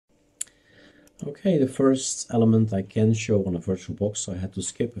Okay, the first element I can show on a VirtualBox, so I had to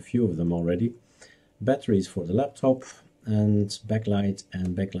skip a few of them already. Batteries for the laptop and backlight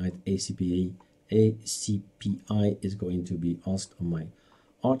ACPI is going to be asked on my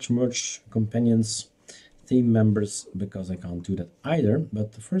ArchMerge companions theme members, because I can't do that either.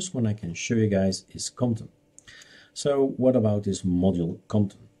 But the first one I can show you guys is compton. So what about this module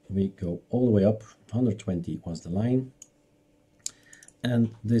compton? We go all the way up, 120 was the line,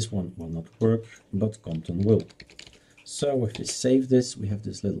 and this one will not work, but compton will. So if we save this, we have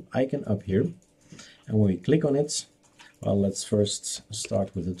this little icon up here, and when we click on it, well, let's first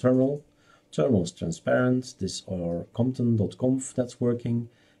start with the terminal. Terminal is transparent, this or compton.conf, that's working.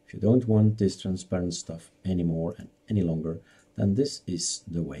 If you don't want this transparent stuff anymore and any longer, then this is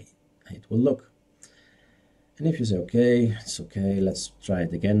the way it will look. And if you say, okay, it's okay, let's try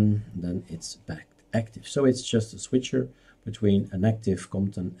it again, then it's back active. So it's just a switcher between an active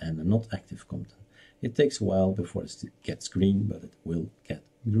compton and a not active compton. It takes a while before it gets green, but it will get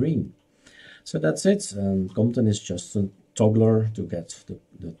green. So that's it. Compton is just a toggler to get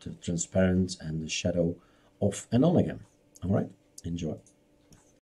the transparent and the shadow off and on again. All right, enjoy.